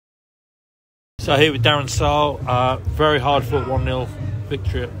So here with Darren Sarll, very hard fought 1-0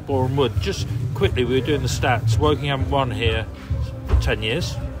 victory at Boreham Wood. Just quickly, we were doing the stats. Woking haven't won here for 10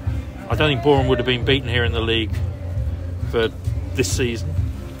 years. I don't think Boreham would have been beaten here in the league for this season.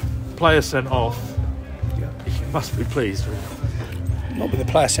 Player sent off. You must be pleased. Not with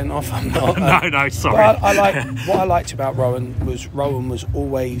the player sent off. I'm not. No, sorry. What I liked about Rowan was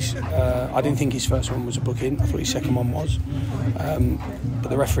always. I didn't think his first one was a booking. I thought his second one was. But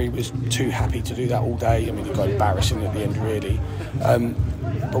the referee was too happy to do that all day. I mean, it got embarrassing at the end, really.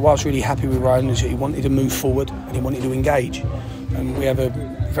 But what I was really happy with Rowan is that he wanted to move forward and he wanted to engage. And we have a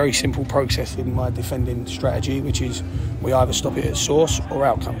very simple process in my defending strategy, which is we either stop it at source or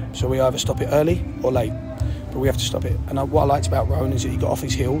outcome. So we either stop it early or late. But we have to stop it. And what I liked about Rowan is that he got off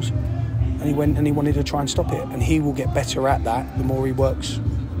his heels and he went and he wanted to try and stop it. And he will get better at that the more he works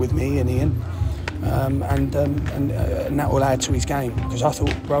with me and Ian. And that will add to his game, because I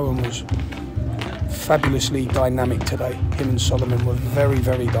thought Rowan was fabulously dynamic today. Him and Solomon were very,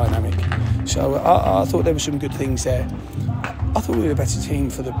 very dynamic. So I thought there were some good things there. I thought we were a better team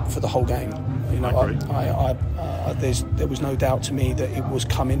for the whole game. You know, there was no doubt to me that it was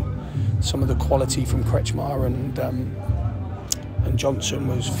coming. Some of the quality from Kretschmar and Johnson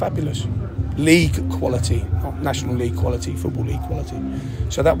was fabulous. League quality, not National League quality, Football League quality.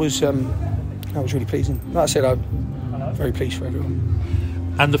 So that was really pleasing. Like I said, I'm very pleased for everyone.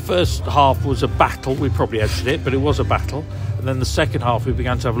 And the first half was a battle. We probably edged it, but it was a battle. And then the second half, we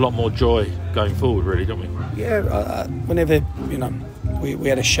began to have a lot more joy going forward, really, didn't we? Yeah, whenever, we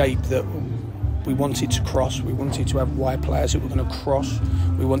had a shape that we wanted to cross. We wanted to have wide players that were going to cross.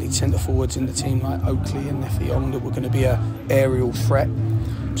 We wanted centre forwards in the team like Oakley and Nefi Young that were going to be an aerial threat.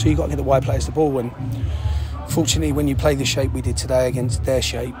 So you got to get the wide players the ball. And fortunately, when you play the shape we did today against their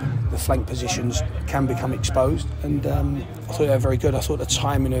shape, the flank positions can become exposed. And I thought they were very good. I thought the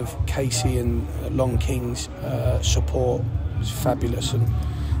timing of Casey and Long King's support was fabulous. And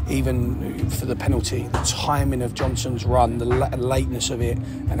even for the penalty, the timing of Johnson's run, the lateness of it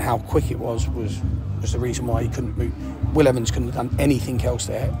and how quick it was the reason why he couldn't move. Will Evans couldn't have done anything else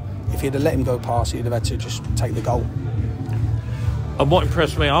there. If he'd have let him go past, he'd have had to just take the goal. And what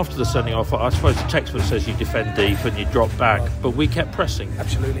impressed me after the sending off, I suppose the textbook says you defend deep and you drop back, but we kept pressing.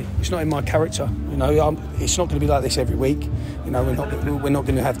 Absolutely, it's not in my character. It's not going to be like this every week. We're not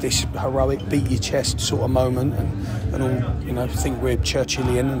going to have this heroic beat your chest sort of moment and all. Think we're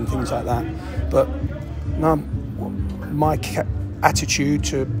Churchillian and things like that. But no, my attitude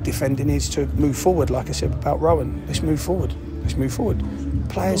to defending is to move forward. Like I said about Rowan, let's move forward.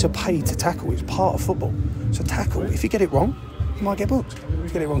 Players are paid to tackle. It's part of football. So tackle. If you get it wrong, you might get booked. If you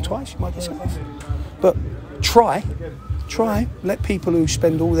get it wrong twice, you might get sent off. But try. Let people who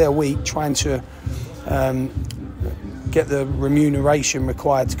spend all their week trying to get the remuneration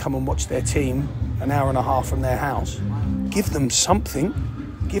required to come and watch their team an hour and a half from their house. Give them something.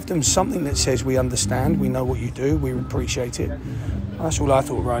 Give them something that says we understand, we know what you do, we appreciate it. And that's all I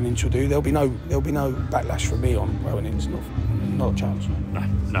thought Rowan Ince would do. There'll be no backlash from me on Rowan Ince. Not a chance.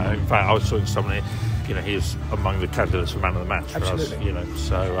 No. In fact, I was talking to somebody. He was among the candidates for man of the match for Absolutely. us.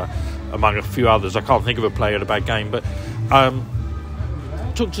 So among a few others, I can't think of a player in a bad game. But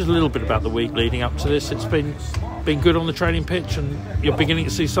talk to us a little bit about the week leading up to this. It's been good on the training pitch, and you're beginning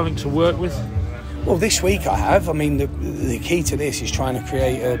to see something to work with. Well, this week I have. I mean, the key to this is trying to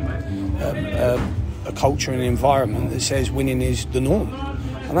create a culture and an environment that says winning is the norm.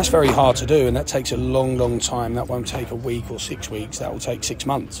 And that's very hard to do, and that takes a long, long time. That won't take a week or 6 weeks. That will take 6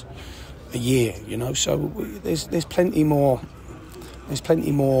 months, a year. So there's plenty more. There's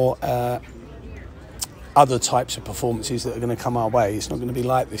plenty more other types of performances that are going to come our way. It's not going to be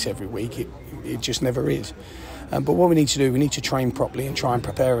like this every week. It just never is. But what we need to do, we need to train properly and try and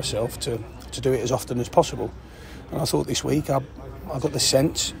prepare ourselves to do it as often as possible. And I thought this week I got the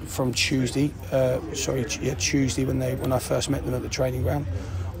sense from Tuesday when I first met them at the training ground.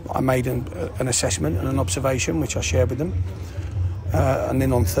 I made an assessment and an observation which I shared with them. And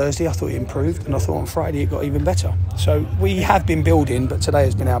then on Thursday I thought it improved, and I thought on Friday it got even better. So we have been building, but today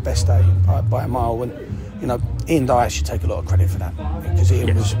has been our best day by a mile. And Ian Dyer should take a lot of credit for that, because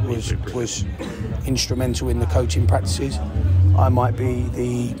Ian was instrumental in the coaching practices. I might be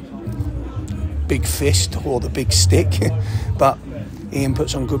the big fist or the big stick, but Ian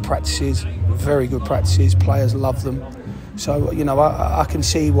puts on good practices, very good practices. Players love them. So I can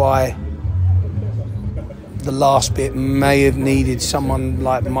see why the last bit may have needed someone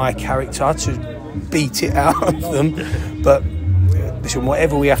like my character to beat it out of them. But listen,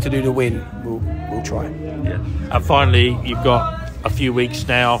 whatever we have to do to win, we'll try. Yeah. And finally, you've got a few weeks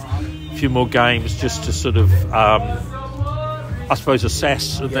now, a few more games just to sort of, I suppose,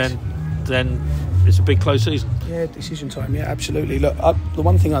 assess and then then it's a big close season. Yeah, decision time. Yeah, absolutely. Look, the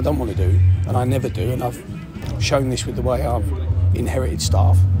one thing I don't want to do, and I never do, and I've shown this with the way I've inherited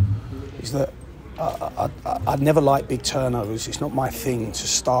staff, is that I'd never like big turnovers. It's not my thing to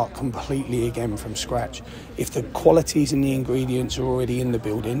start completely again from scratch. If the qualities and the ingredients are already in the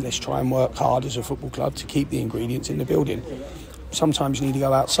building, let's try and work hard as a football club to keep the ingredients in the building. Sometimes you need to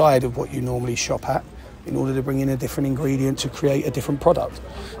go outside of what you normally shop at in order to bring in a different ingredient to create a different product.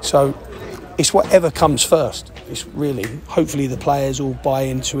 So it's whatever comes first. It's really, hopefully the players all buy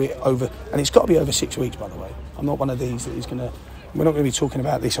into it over, and it's got to be over 6 weeks, by the way. I'm not one of these that is going to, we're not going to be talking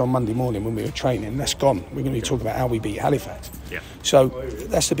about this on Monday morning when we were training. That's gone. We're going to be talking about how we beat Halifax. Yeah. So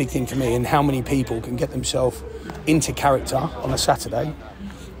that's the big thing for me, and how many people can get themselves into character on a Saturday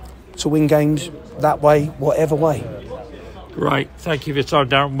to win games that way, whatever way. Right. Thank you for your time,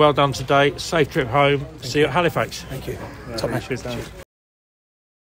 Darren. Well done today. Safe trip home. See you at Halifax. Thank you. Top man. Cheers, Darren.